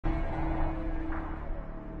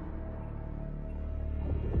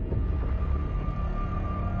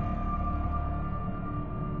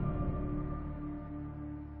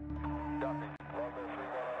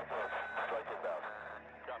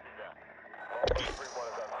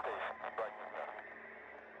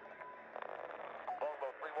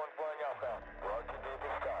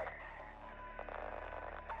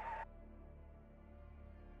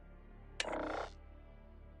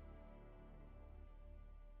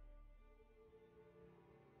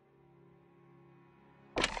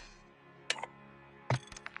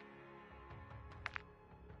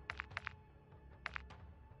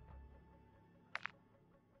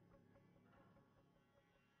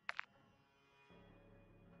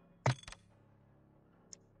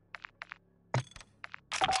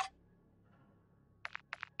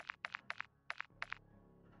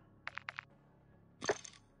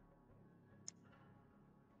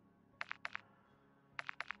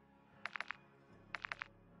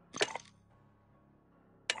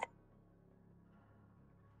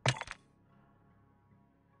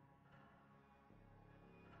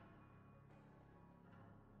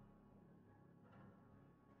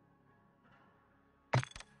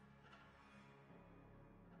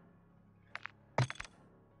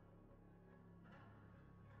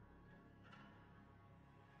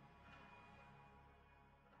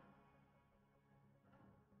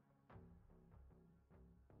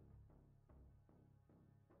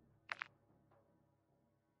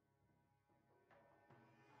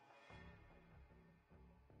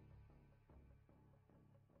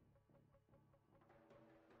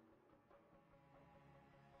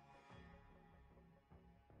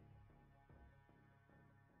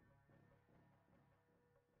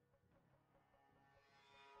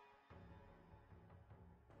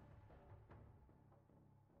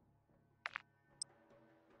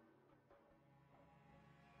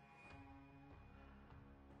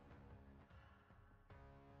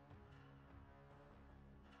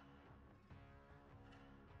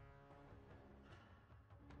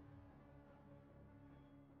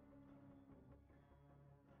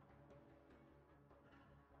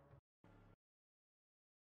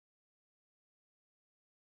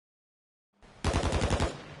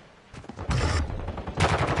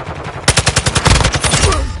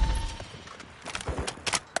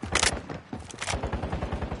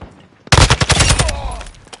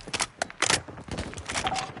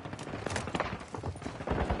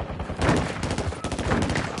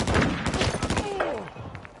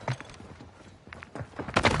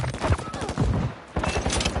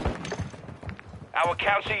Our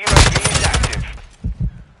counter UAV is active.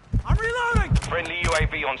 I'm reloading! Friendly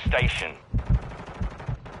UAV on station.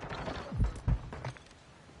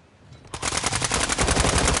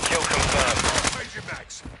 Kill confirmed. Major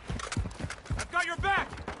Max. I've got your back!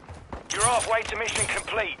 You're halfway to mission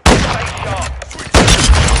complete. Stay sharp.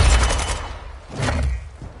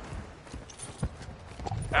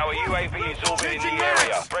 Our UAV is orbiting the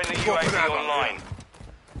area. Friendly UAV online.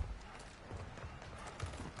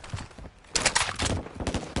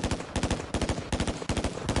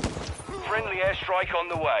 Friendly airstrike on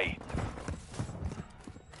the way.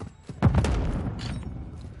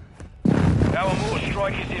 Our mortar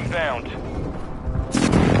strike is inbound.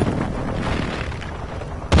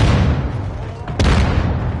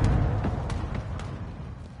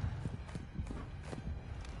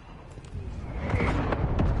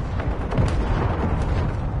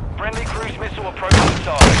 Friendly cruise missile approaching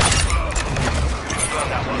target. Confirm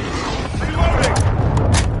that one. Reloading!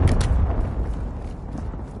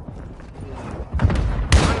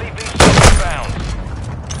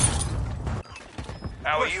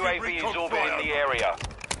 Our UAV is orbiting the area.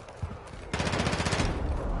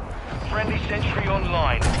 Friendly sentry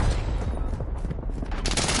online.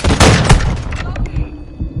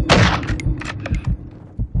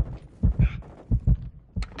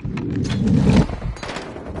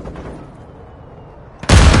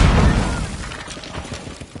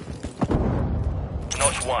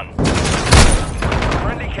 Notch 1.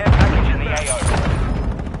 Friendly care package in the AO.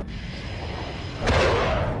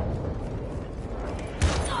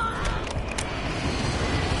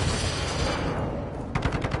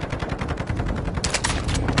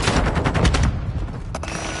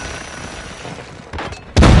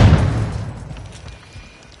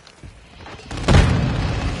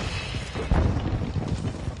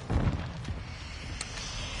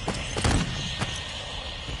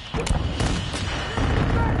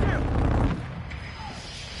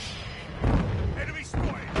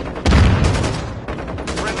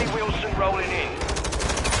 Rolling in.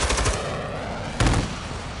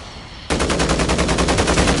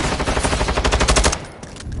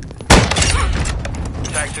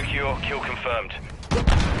 Tag secure, kill confirmed.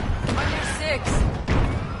 Under 6.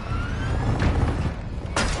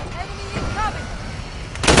 Enemy incoming.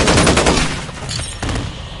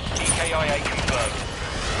 EKIA confirmed.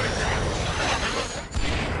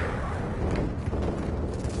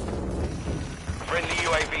 Friendly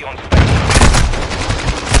UAV on station.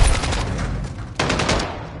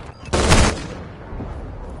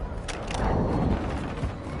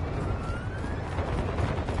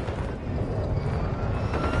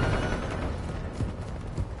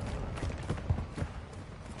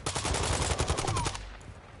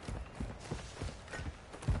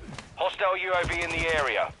 Hostile UAV in the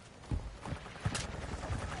area.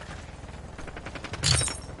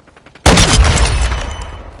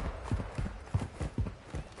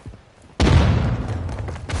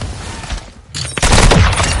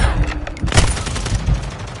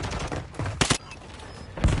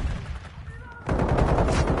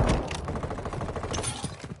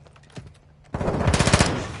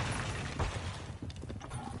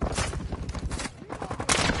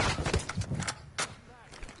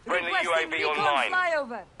 Friendly UAV online.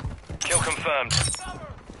 Flyover. Kill confirmed.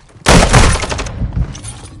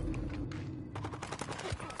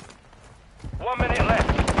 One minute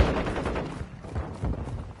left.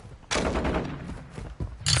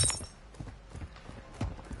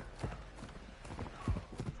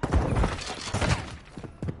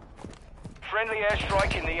 Friendly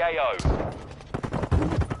airstrike in the AO.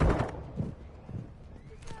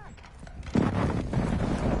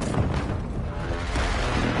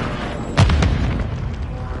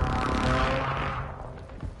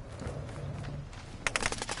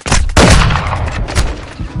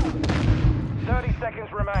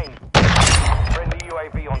 Seconds remain. Friendly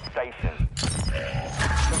UAV on station.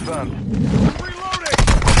 Confirmed. Reloading!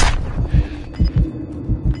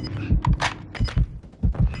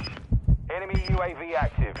 Enemy UAV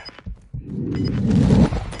active.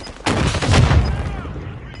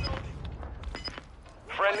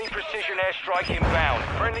 Friendly precision airstrike inbound.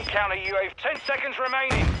 Friendly counter UAV. 10 seconds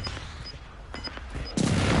remaining.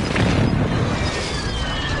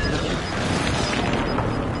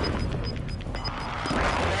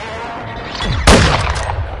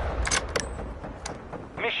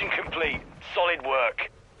 Mission complete. Solid work.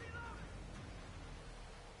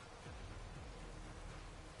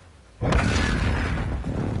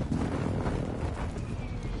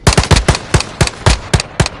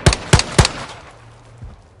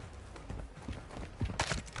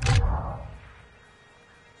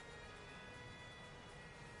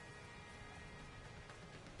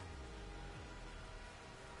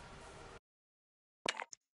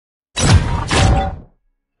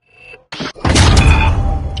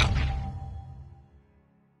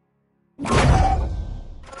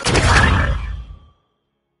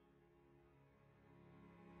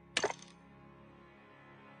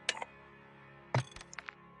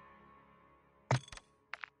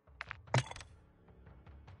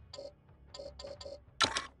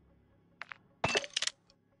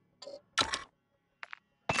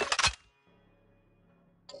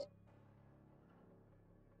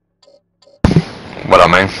 What up,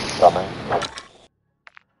 man?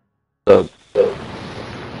 So,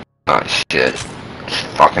 Oh shit.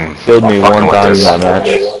 Fucking killed me fucking one with time in this. that match.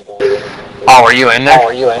 Oh, were you in there? Oh,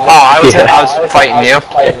 I was fighting you.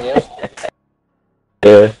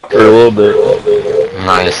 Yeah, for a little bit.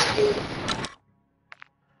 Nice.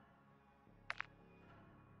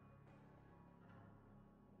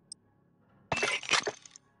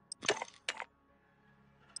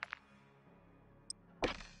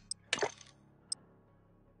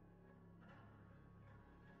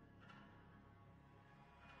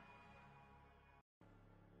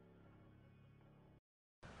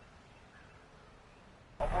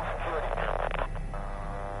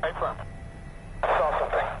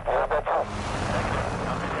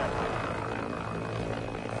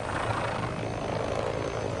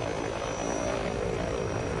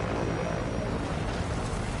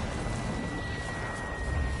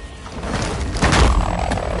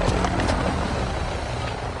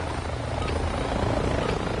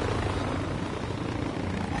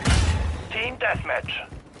 Team deathmatch.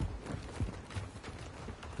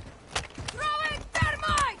 Throwing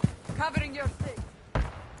thermite! Covering your six.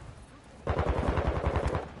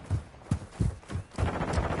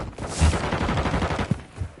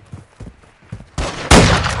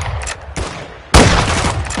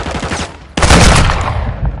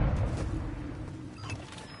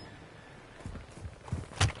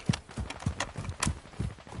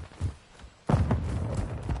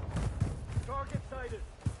 Target sighted.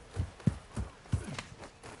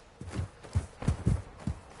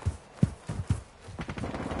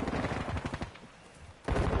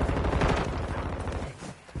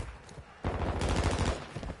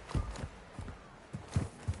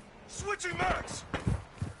 Switching max.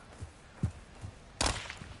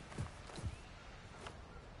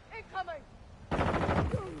 Incoming!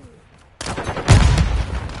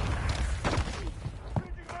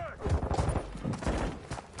 Changing max.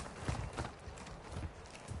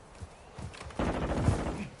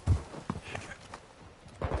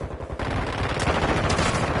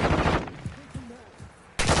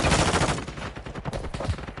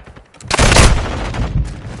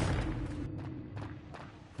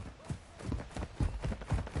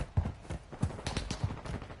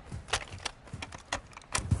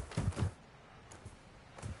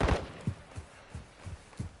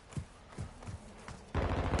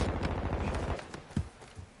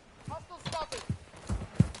 Hostile spotted!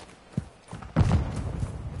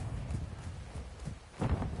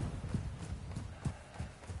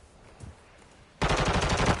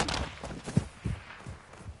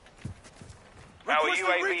 Our Requesting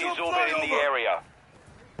UAV recon is orbiting the flyover. area.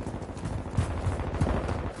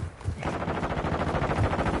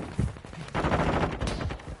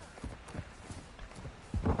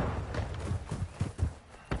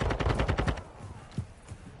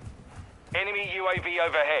 Enemy UAV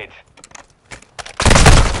overhead.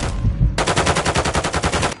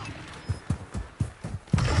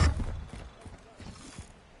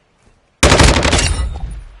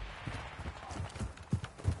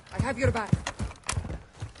 I have your back.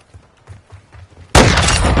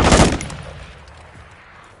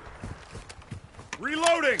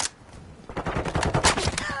 Reloading.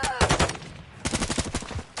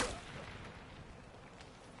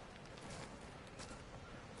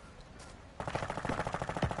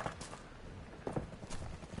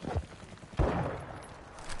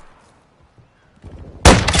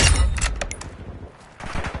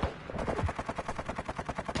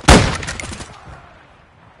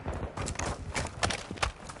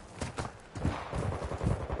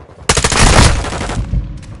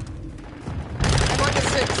 I'm on the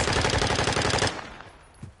six.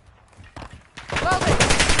 Welding!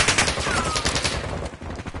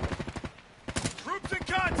 Troops in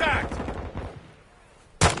contact.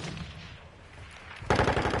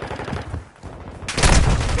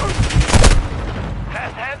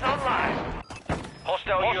 Fast hands online.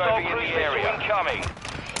 Hostile UAV in the area. Incoming.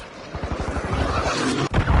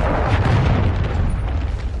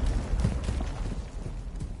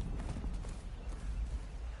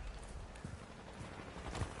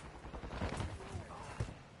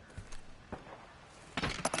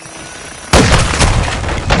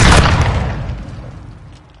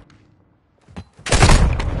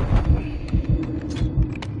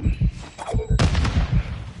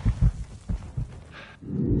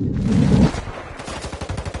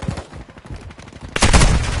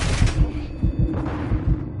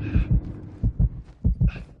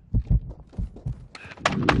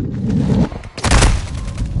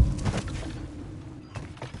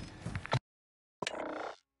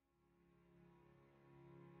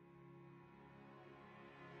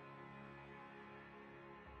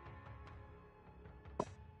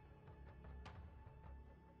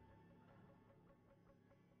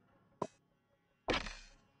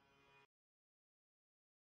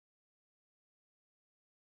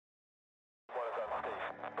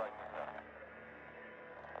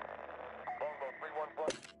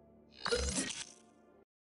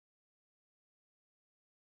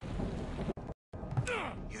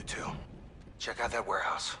 You two, check out that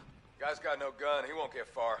warehouse. Guy's got no gun. He won't get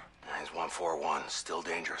far. He's 141, still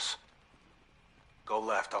dangerous. Go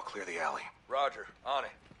left, I'll clear the alley. Roger. On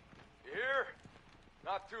it. You hear?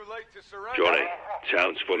 Not too late to surrender. Johnny,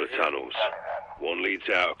 town's full of tunnels. One leads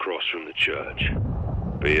out across from the church.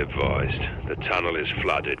 Be advised, the tunnel is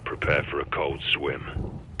flooded. Prepare for a cold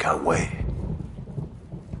swim. Can't wait.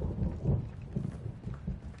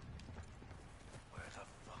 Where the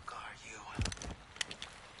fuck are you?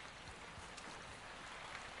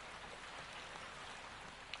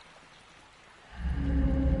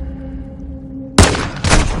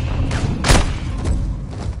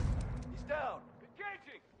 He's down.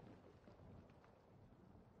 Engaging.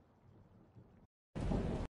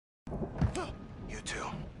 You two,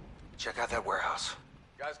 check out that warehouse.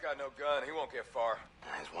 Guy's got no gun. He won't get far.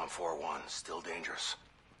 He's 141, still dangerous.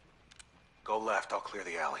 Go left, I'll clear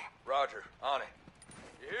the alley. Roger. On it.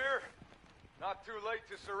 You hear? Not too late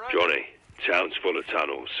to surrender. Johnny, town's full of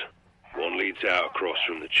tunnels. One leads out across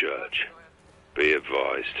from the church. Be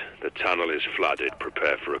advised, the tunnel is flooded.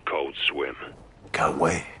 Prepare for a cold swim. Can't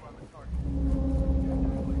wait.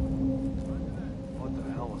 What the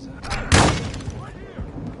hell was that? Right here!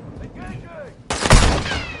 Engaging!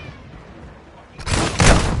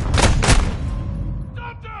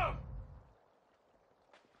 Stop them!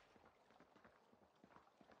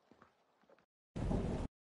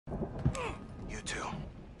 You two,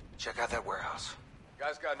 check out that warehouse.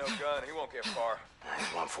 Guy's got no gun. He won't get far. He's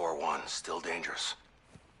 141, still dangerous.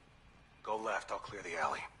 Go left, I'll clear the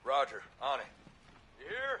alley. Roger. On it. You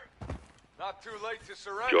hear? Not too late to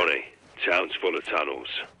surrender. Johnny, town's full of tunnels.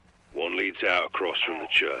 One leads out across from the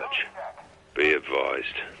church. Be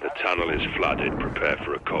advised, the tunnel is flooded. Prepare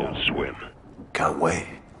for a cold swim. Can't wait.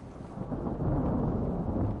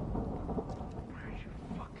 Where'd you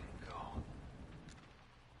fucking go?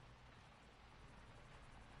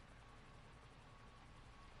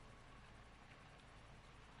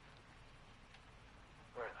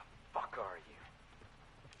 Where the fuck are you?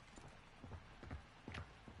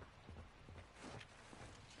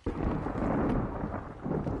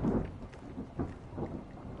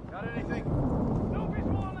 Got anything? No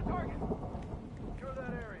visual on the target. Secure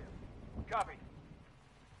that area. Copy.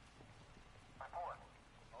 Report.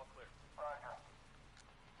 All clear. Roger.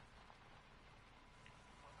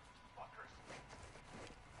 Fuckers.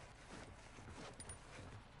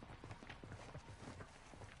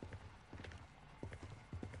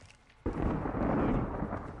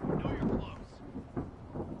 Know you're close.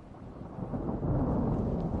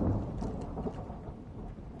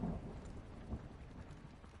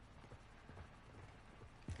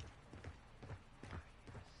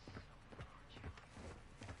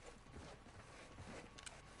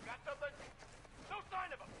 Got something? No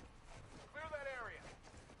sign of him. Clear that area.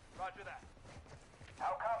 Roger that.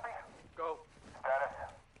 How copy? Go. Status.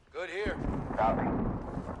 Good here. Copy.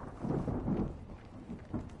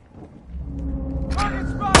 Target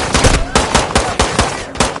spotted!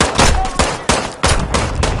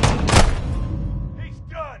 He's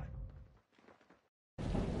done.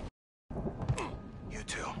 You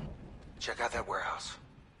two, check out that warehouse.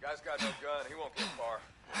 Guy's got no gun. He won't get far.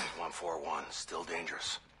 He's 141, still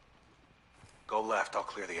dangerous. Go left, I'll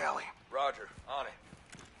clear the alley. Roger. On it.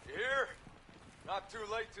 You hear? Not too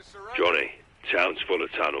late to surrender. Johnny, town's full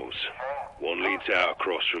of tunnels. One leads out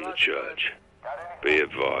across from the church. Be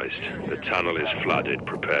advised, the tunnel is flooded.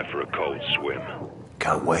 Prepare for a cold swim.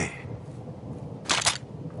 Can't wait.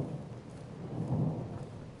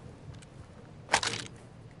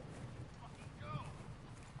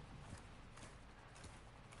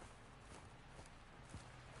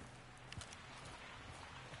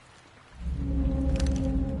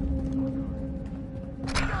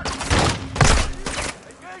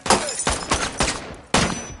 Engage!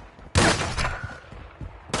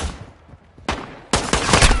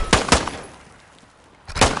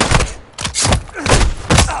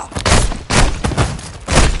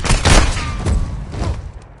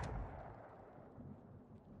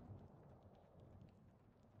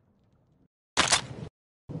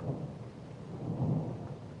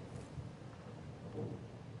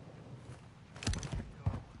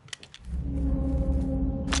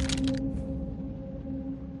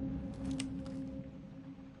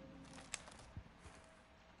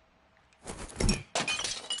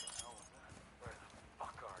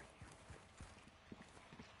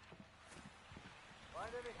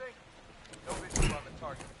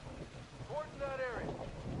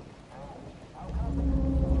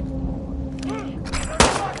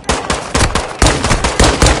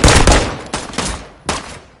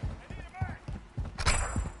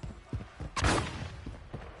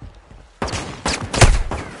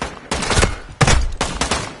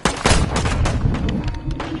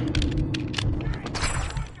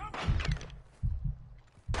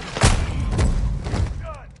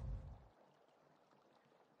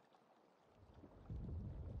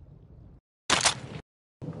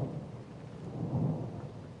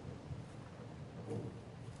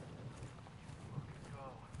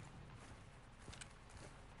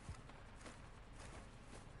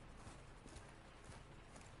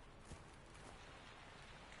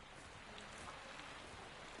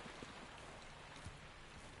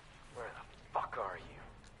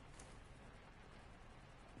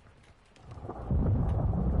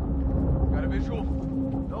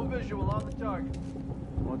 on the target.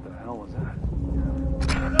 What the hell was that?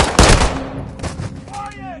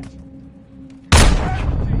 Quiet!